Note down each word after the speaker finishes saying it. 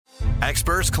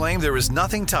Experts claim there is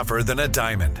nothing tougher than a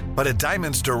diamond. But at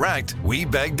Diamonds Direct, we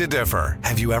beg to differ.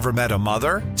 Have you ever met a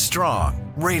mother?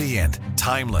 Strong, radiant,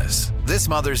 timeless. This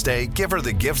Mother's Day, give her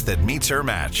the gift that meets her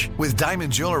match. With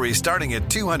diamond jewelry starting at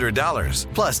 $200.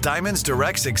 Plus Diamonds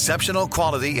Direct's exceptional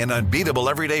quality and unbeatable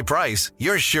everyday price,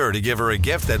 you're sure to give her a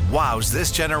gift that wows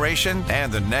this generation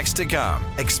and the next to come.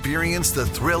 Experience the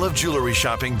thrill of jewelry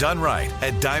shopping done right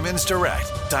at Diamonds Direct.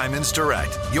 Diamonds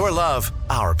Direct. Your love,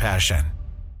 our passion.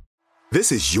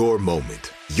 This is your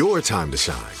moment, your time to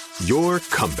shine, your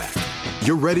comeback.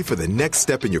 You're ready for the next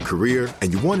step in your career,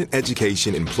 and you want an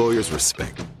education employers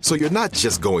respect. So you're not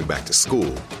just going back to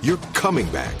school, you're coming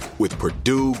back with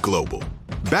Purdue Global.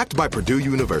 Backed by Purdue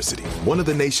University, one of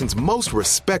the nation's most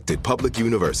respected public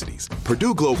universities,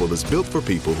 Purdue Global is built for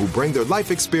people who bring their life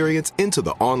experience into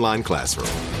the online classroom.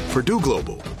 Purdue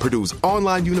Global, Purdue's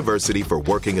online university for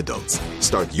working adults.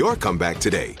 Start your comeback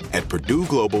today at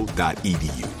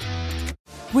purdueglobal.edu.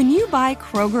 When you buy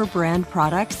Kroger brand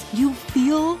products, you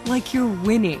feel like you're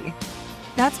winning.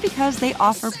 That's because they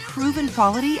offer proven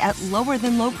quality at lower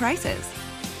than low prices.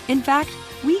 In fact,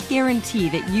 we guarantee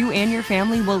that you and your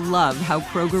family will love how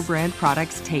Kroger brand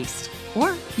products taste,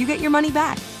 or you get your money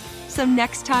back. So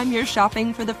next time you're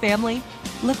shopping for the family,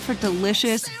 look for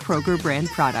delicious Kroger brand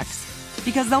products,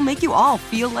 because they'll make you all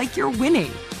feel like you're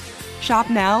winning. Shop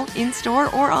now, in-store,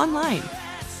 or online.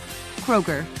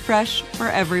 Kroger, fresh for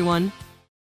everyone.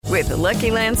 With the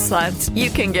Lucky Land Slots, you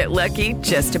can get lucky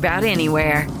just about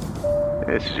anywhere.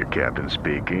 This is your captain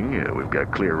speaking. We've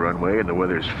got clear runway and the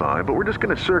weather's fine, but we're just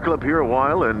going to circle up here a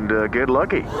while and get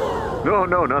lucky.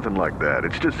 No, nothing like that.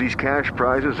 It's just these cash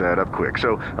prizes add up quick.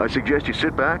 So I suggest you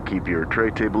sit back, keep your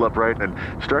tray table upright, and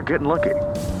start getting lucky.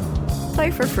 Play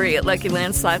for free at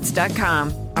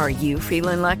LuckyLandSlots.com. Are you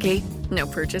feeling lucky? No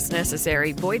purchase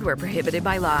necessary. Void where prohibited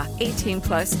by law.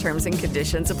 18+ terms and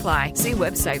conditions apply. See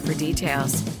website for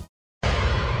details.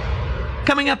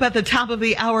 Coming up at the top of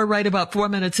the hour, right about 4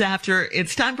 minutes after,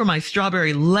 it's time for my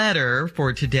strawberry letter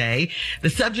for today. The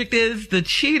subject is, the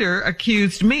cheater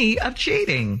accused me of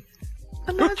cheating.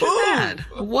 Imagine that.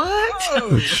 What?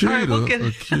 The cheater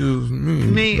accused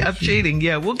me of cheating.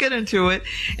 Yeah, we'll get into it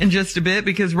in just a bit,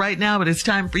 because right now it is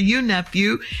time for you,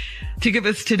 nephew, to give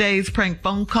us today's prank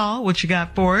phone call. What you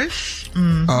got for us?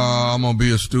 I'm going to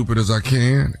be as stupid as I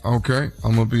can. Okay.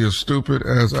 I'm going to be as stupid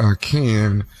as I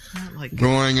can.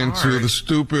 Going into the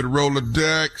stupid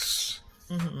Rolodex,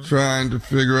 trying to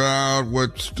figure out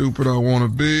what stupid I want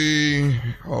to be.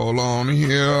 Hold on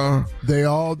here. They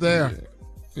all there.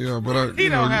 Yeah, but you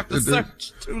don't have to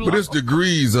search too long. But it's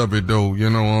degrees of it, though,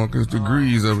 it's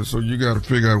degrees of it. So you got to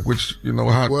figure out which,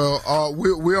 how. Well,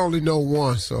 we only know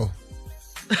one, so.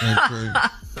 Okay.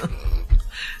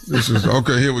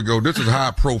 Here we go. This is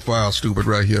high profile stupid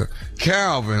right here.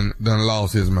 Calvin done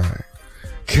lost his mind.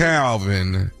 Cat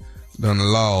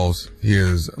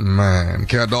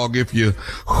Dog, if you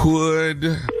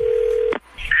would.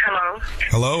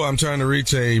 Hello, I'm trying to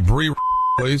reach a Bree,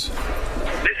 please.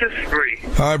 This is Bree.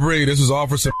 Hi, Bree. This is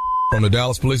Officer from the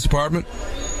Dallas Police Department.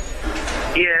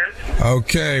 Yes.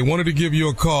 Okay, wanted to give you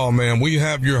a call, ma'am. We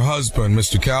have your husband,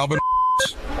 Mr. Calvin.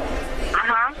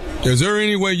 Is there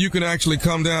any way you can actually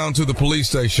come down to the police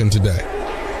station today?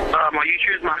 Are you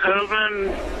sure it's my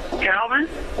husband, Calvin?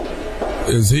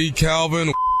 Is he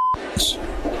Calvin?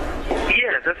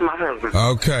 Yes, that's my husband.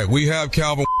 Okay, we have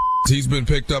Calvin. He's been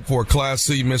picked up for a Class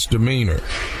C misdemeanor.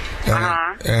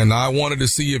 And I wanted to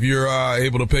see if you're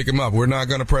able to pick him up. We're not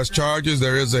going to press charges.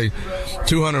 There is a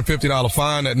 $250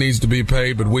 fine that needs to be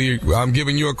paid, but I'm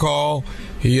giving you a call.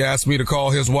 He asked me to call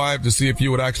his wife to see if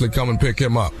you would actually come and pick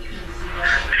him up.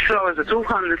 So is the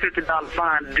 $250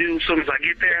 fine due as soon as I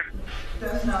get there?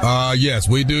 Yes,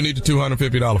 we do need the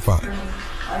 $250 fine.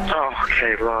 Oh,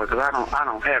 okay, Lord, because I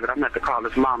don't have it. I'm going to have to call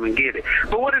his mom and get it.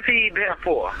 But what is he there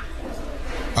for?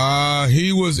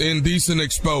 He was indecent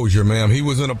exposure, ma'am. He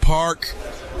was in a park.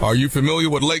 Are you familiar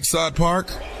with Lakeside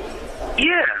Park?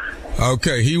 Yeah.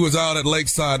 Okay, he was out at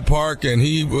Lakeside Park, and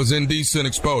he was indecent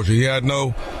exposure. He had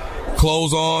no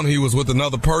clothes on. He was with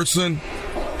another person,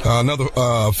 another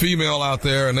female out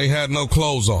there, and they had no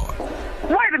clothes on.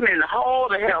 Wait a minute.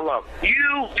 Hold the hell up.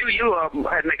 You are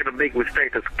making a big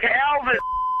mistake, because Calvin's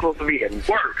supposed to be at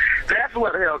work. That's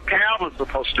where the hell Calvin's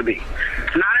supposed to be.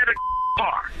 Not at a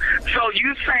bar. So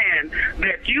you saying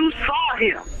that you saw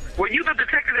him? Were you the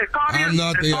detective that caught him? I'm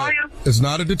not it's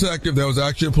not a detective. There was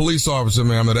actually a police officer,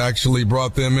 ma'am, that actually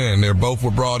brought them in. They both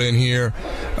were brought in here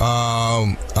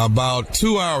about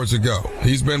 2 hours ago.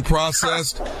 He's been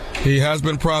processed. He has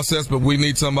been processed, but we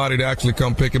need somebody to actually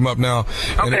come pick him up now.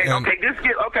 Okay.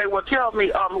 Okay, well, tell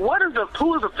me, who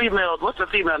is the female? What's the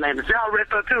female name? Is y'all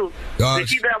arrested her too? Is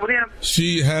she there with him?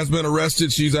 She has been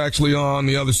arrested. She's actually on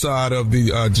the other side of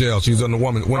the jail. She's on the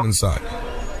women's side.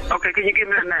 Okay, can you give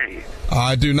me her name?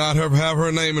 I do not have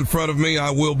her name in front of me.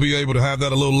 I will be able to have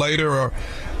that a little later.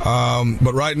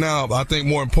 But right now, I think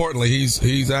more importantly,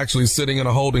 he's actually sitting in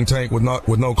a holding tank with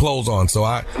no clothes on. So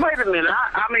Wait a minute.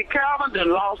 I mean, Calvin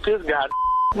done lost his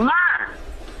mind.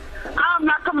 I'm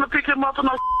not coming to pick him up for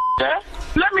no that.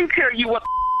 Let me tell you what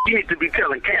you need to be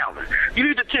telling Calvin. You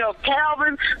need to tell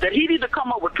Calvin that he need to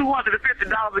come up with $250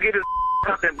 to get his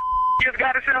out that just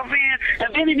got himself in,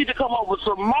 and then he need to come up with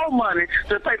some more money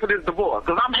to pay for this divorce,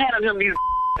 because I'm handing him these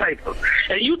papers.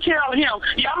 And you tell him, I'll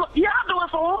do it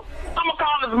for him. I'm going to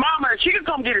call his mama, and she can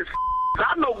come get his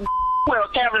I know well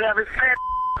Calvin have his fat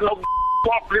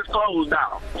walk his clothes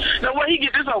down. Now, where he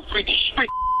get this old freaky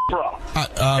from?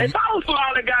 If I was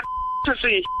all that got to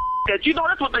see that, you know,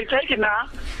 that's what they taking now.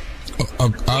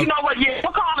 You know what? Yeah,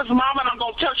 I'll call his mama, and I'm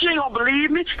going to tell she ain't going to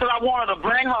believe me, because I want her to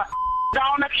bring her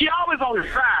down. She always on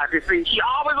his side, you see. She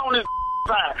always on his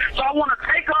side. So I want to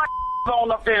take her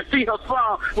on up there and see her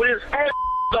son with his head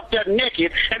up there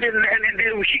naked, and then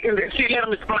she let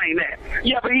him explain that.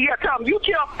 Yeah, but you got to tell him, you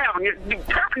tell Calvin, you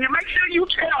make sure you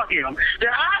tell him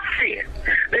that I said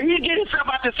that he get himself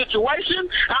out of this situation.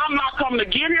 I'm not coming to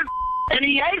get his, and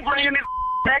he ain't bringing his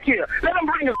back here. Let him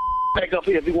bring his back up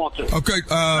here if he wants to. Okay,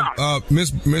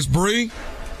 Miss Bree?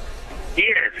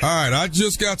 Yes. All right, I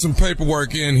just got some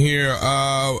paperwork in here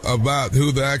about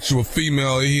who the actual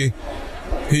female he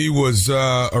was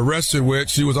arrested with.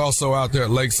 She was also out there at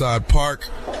Lakeside Park.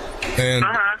 And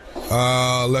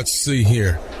let's see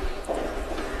here.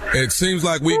 It seems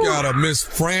like we got a Miss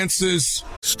Francis.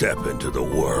 Step into the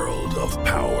world of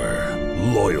power,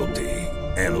 loyalty,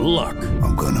 and luck.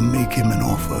 I'm going to make him an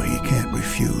offer he can't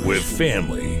refuse. With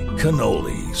family,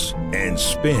 cannolis, and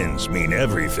spins mean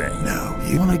everything. Now,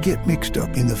 you want to get mixed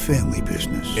up in the family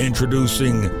business.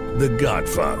 Introducing The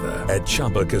Godfather at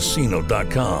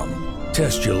ChumbaCasino.com.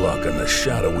 Test your luck in the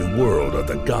shadowy world of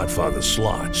The Godfather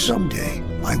slot. Someday,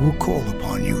 I will call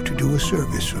upon you to do a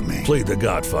service for me. Play The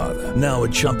Godfather, now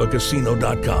at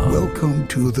ChumbaCasino.com. Welcome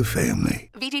to the family.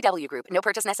 VGW Group. No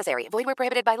purchase necessary. Void where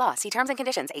prohibited by law. See terms and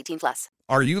conditions. 18+.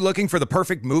 Are you looking for the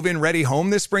perfect move-in ready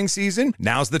home this spring season?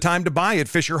 Now's the time to buy at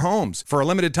Fisher Homes. For a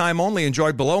limited time only,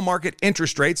 enjoy below-market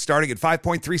interest rates starting at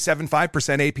 5.375%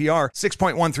 APR,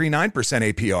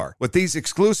 6.139% APR. With these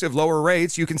exclusive lower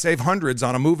rates, you can save hundreds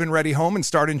on a move-in ready home and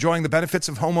start enjoying the benefits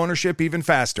of homeownership even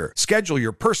faster. Schedule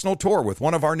your personal tour with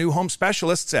one of our new home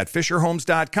specialists at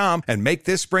FisherHomes.com and make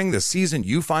this spring the season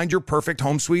you find your perfect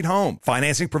home sweet home.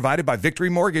 Financing provided by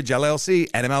Victory Mortgage, LLC,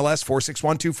 NMLS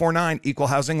 461249, Equal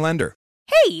Housing Lender.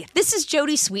 Hey, this is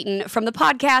Jody Sweeten from the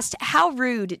podcast How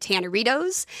Rude,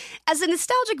 Tanneritos. As a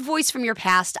nostalgic voice from your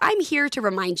past, I'm here to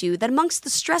remind you that amongst the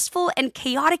stressful and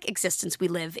chaotic existence we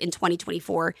live in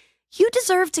 2024, you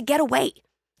deserve to get away.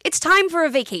 It's time for a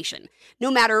vacation,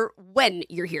 no matter when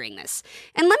you're hearing this.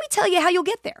 And let me tell you how you'll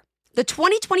get there. The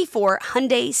 2024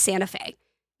 Hyundai Santa Fe.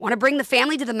 Want to bring the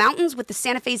family to the mountains with the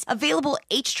Santa Fe's available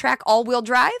H-Track all-wheel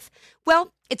drive?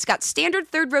 Well, it's got standard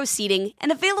third-row seating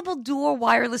and available dual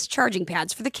wireless charging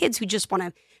pads for the kids who just want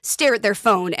to stare at their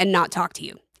phone and not talk to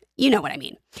you. You know what I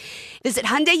mean. Visit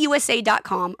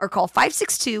HyundaiUSA.com or call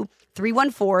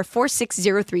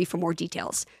 562-314-4603 for more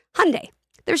details. Hyundai,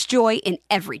 there's joy in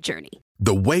every journey.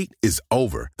 The wait is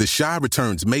over. The Chi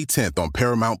returns May 10th on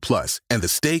Paramount Plus, and the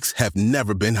stakes have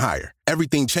never been higher.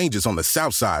 Everything changes on the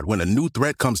South Side when a new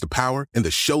threat comes to power in the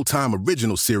Showtime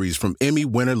original series from Emmy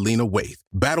winner Lena Waithe.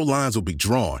 Battle lines will be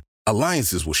drawn,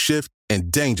 alliances will shift,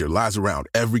 and danger lies around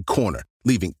every corner,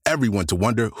 leaving everyone to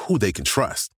wonder who they can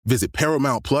trust. Visit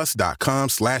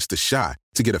ParamountPlus.com/The Chi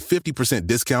to get a 50%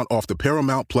 discount off the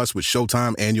Paramount Plus with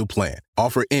Showtime annual plan.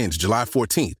 Offer ends July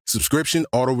 14th. Subscription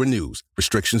auto-renews.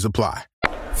 Restrictions apply.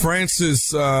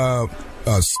 Francis,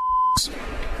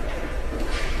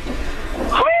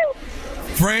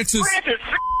 Francis.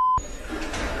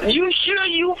 You sure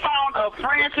you found a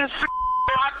Francis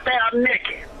out there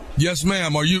naked? Yes,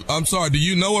 ma'am. I'm sorry, do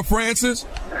you know a Francis?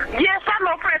 Yes, I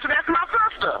know Francis. That's my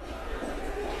sister.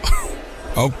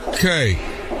 Okay.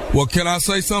 Well, can I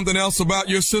say something else about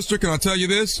your sister? Can I tell you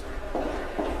this?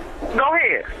 Go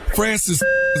ahead. Francis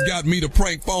has got me to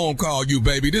prank phone call you,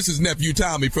 baby. This is Nephew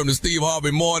Tommy from the Steve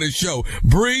Harvey Morning Show.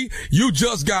 Bree, you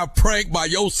just got pranked by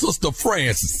your sister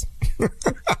Francis.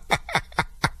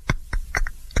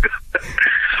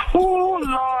 Oh,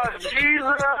 Lord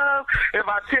Jesus. If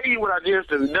I tell you what I just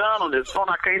done on this phone,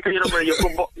 I can't tell you the radio.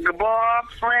 Gabar,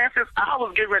 Francis, I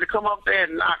was getting ready to come up there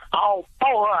and knock all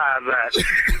 4 eyes out.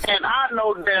 And I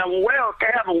know damn well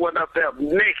Calvin wasn't up there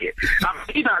naked. I mean,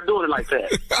 he's not doing it like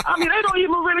that. I mean, they don't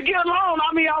even really get along.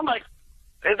 I mean, I'm like,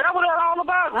 is that what that's all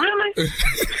about? Really?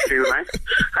 Shoot, man.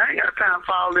 I ain't got time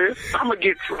for all this. I'm going to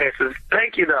get Francis.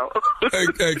 Thank you, though. Hey,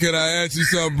 can I ask you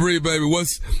something, Bree, baby?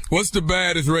 What's the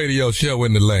baddest radio show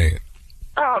in the land?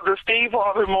 Oh, the Steve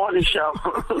Harvey Morning Show.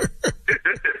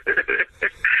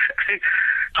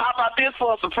 How about this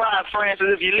for a surprise, Francis?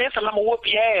 If you listen, I'm going to whoop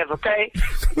your ass, okay?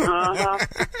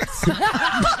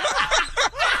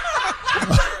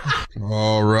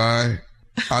 All right.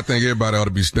 I think everybody ought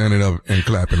to be standing up and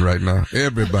clapping right now.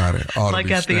 Everybody ought to be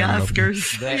standing up. Like at the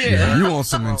Oscars. Yeah. You want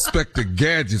some Inspector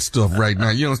Gadget stuff right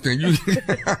now. You understand?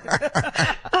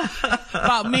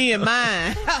 About me and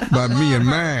mine. About me and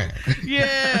mine.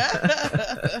 Yeah.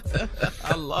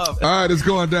 I love it. All right, it's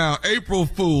going down. April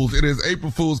Fools. It is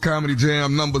April Fools Comedy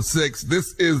Jam number 6.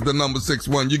 This is the number 6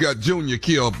 one. You got Junior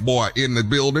Killboy in the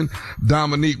building.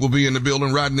 Dominique will be in the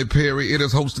building. Rodney Perry. It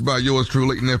is hosted by yours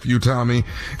truly, nephew Tommy,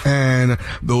 and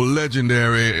the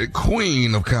legendary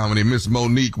queen of comedy, Miss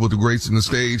Monique, will grace in the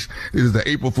stage. It is the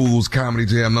April Fools Comedy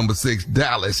Jam number 6,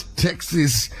 Dallas,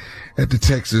 Texas, at the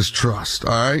Texas Trust.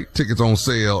 All right, tickets on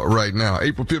sale right now.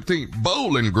 April 15th,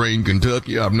 Bowling Green,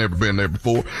 Kentucky. I've never been there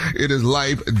before. It is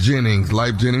Life Jennings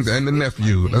and the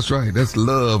nephew. That's right. That's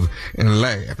love and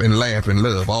laugh and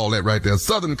love. All that right there.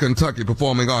 Southern Kentucky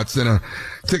Performing Arts Center.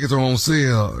 Tickets are on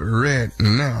sale right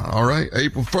now. All right,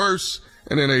 April 1st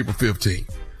and then April 15th.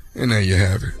 And there you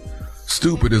have it.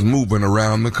 Stupid is moving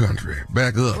around the country.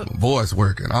 Back up, voice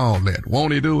working, all that.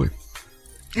 Won't he do it?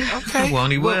 Okay.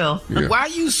 Won't he will. Yeah. Why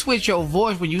you switch your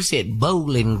voice when you said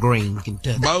Bowling Green,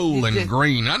 Kentucky? Bowling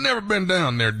Green. I've never been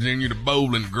down there, Junior, to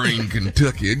Bowling Green,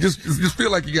 Kentucky. It just feel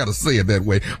like you got to say it that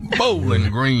way. Bowling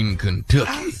Green,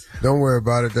 Kentucky. Don't worry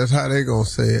about it. That's how they gonna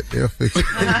say it. They'll fix it.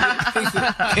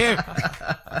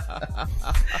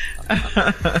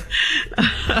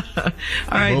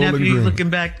 All right, Bowling nephew, Green.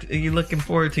 you looking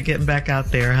forward to getting back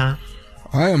out there, huh?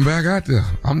 I am back out there.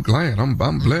 I'm glad. I'm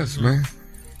blessed, man.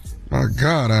 My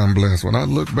God, I'm blessed. When I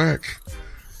look back,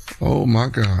 oh my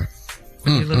God.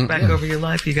 When you look back over your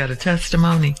life, you got a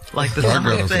testimony, like the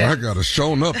song said. I got a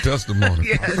shown up testimony.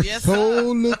 Yes.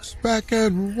 Soul looks back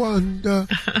and wonder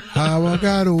how I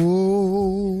got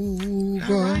over.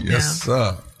 Right, yes,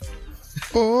 sir.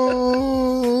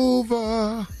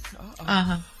 Over.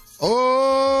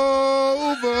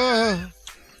 Over.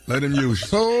 Let him use you.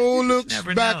 Soul looks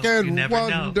back and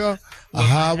wonder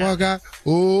how I got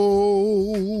over.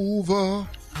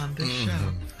 On this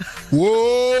show.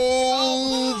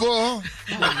 Over.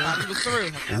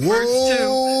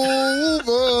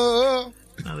 Over.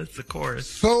 No, that's the chorus.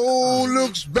 Soul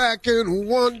looks back and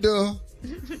wonder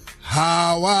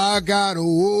how I got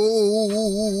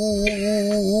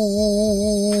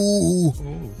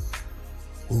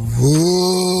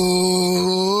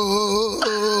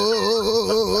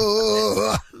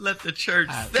Let the church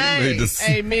say.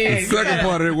 Amen. The second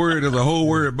part of that word is a whole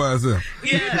word by itself.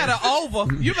 Yeah. You better over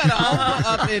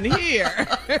up in here.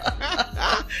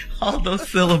 All those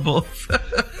syllables.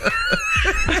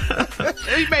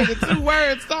 He made it 2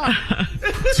 words stop.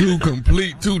 2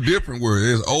 different words.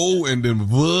 There's O and then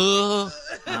V.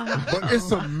 But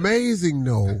it's amazing,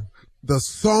 though, the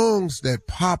songs that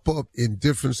pop up in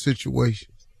different situations.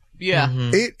 Yeah.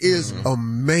 It is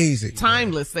amazing.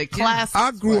 Timeless. They classic.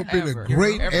 I grew up in a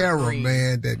great era,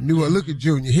 man, that knew. Look at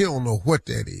Junior. He don't know what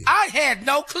that is. I had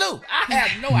no clue. I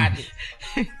had no idea.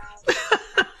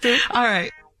 All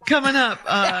right. Coming up,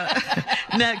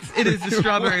 next, it is the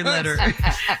Strawberry Letter.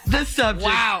 The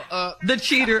subject, the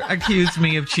cheater accused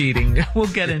me of cheating. We'll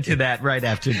get into that right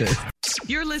after this.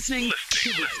 You're listening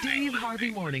to the Steve Harvey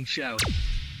Morning Show.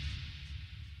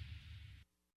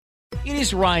 It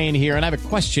is Ryan here, and I have a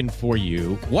question for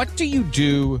you. What do you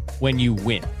do when you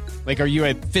win? Like, are you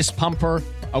a fist pumper,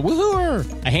 a woo-hooer,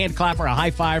 a hand clapper, a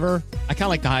high fiver? I kind of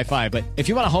like the high five, but if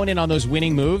you want to hone in on those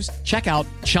winning moves, check out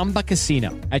Chumba Casino.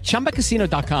 At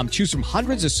ChumbaCasino.com, choose from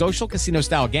hundreds of social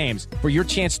casino-style games for your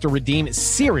chance to redeem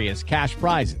serious cash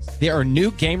prizes. There are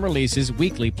new game releases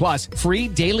weekly, plus free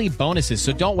daily bonuses.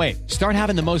 So don't wait. Start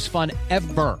having the most fun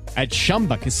ever at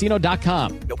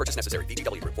ChumbaCasino.com. No purchase necessary.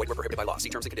 VGW. Void where prohibited by law. See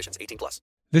terms and conditions. 18+.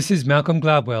 This is Malcolm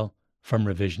Gladwell from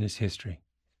Revisionist History.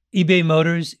 eBay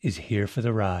Motors is here for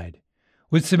the ride.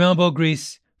 With some elbow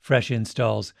grease, fresh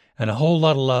installs, and a whole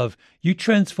lot of love, you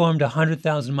transformed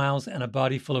 100,000 miles and a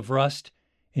body full of rust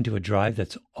into a drive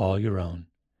that's all your own.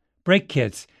 Brake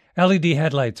kits, LED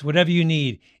headlights, whatever you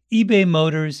need, eBay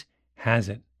Motors has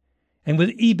it. And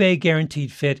with eBay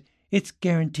Guaranteed Fit, it's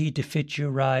guaranteed to fit your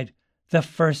ride the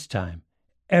first time,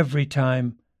 every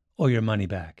time, or your money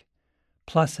back.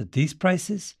 Plus, at these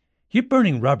prices, you're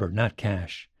burning rubber, not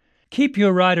cash. Keep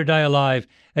your ride or die alive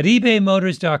at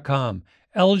ebaymotors.com.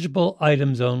 Eligible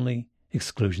items only.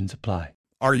 Exclusions apply.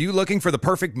 Are you looking for the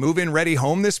perfect move-in ready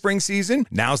home this spring season?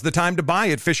 Now's the time to buy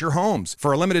at Fisher Homes.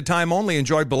 For a limited time only,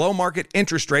 enjoy below-market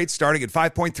interest rates starting at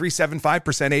 5.375%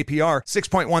 APR,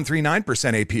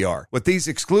 6.139% APR. With these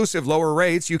exclusive lower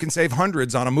rates, you can save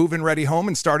hundreds on a move-in ready home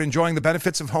and start enjoying the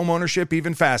benefits of homeownership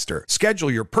even faster.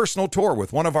 Schedule your personal tour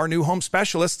with one of our new home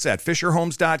specialists at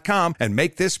FisherHomes.com and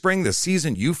make this spring the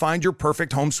season you find your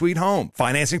perfect home sweet home.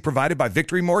 Financing provided by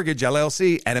Victory Mortgage,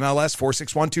 LLC, NMLS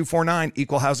 461249,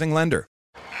 Equal Housing Lender.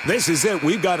 This is it.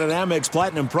 We've got an Amex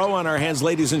Platinum Pro on our hands,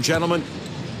 ladies and gentlemen.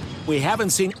 We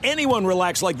haven't seen anyone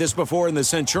relax like this before in the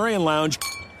Centurion Lounge.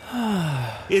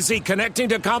 Is he connecting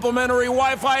to complimentary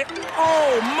Wi-Fi?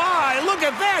 Oh, my! Look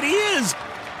at that! He is!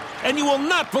 And you will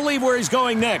not believe where he's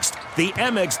going next. The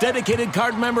Amex dedicated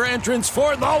card member entrance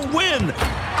for the win!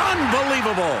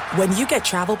 Unbelievable! When you get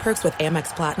travel perks with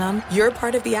Amex Platinum, you're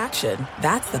part of the action.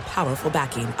 That's the powerful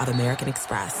backing of American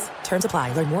Express. Terms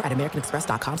apply. Learn more at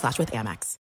americanexpress.com/withAmex.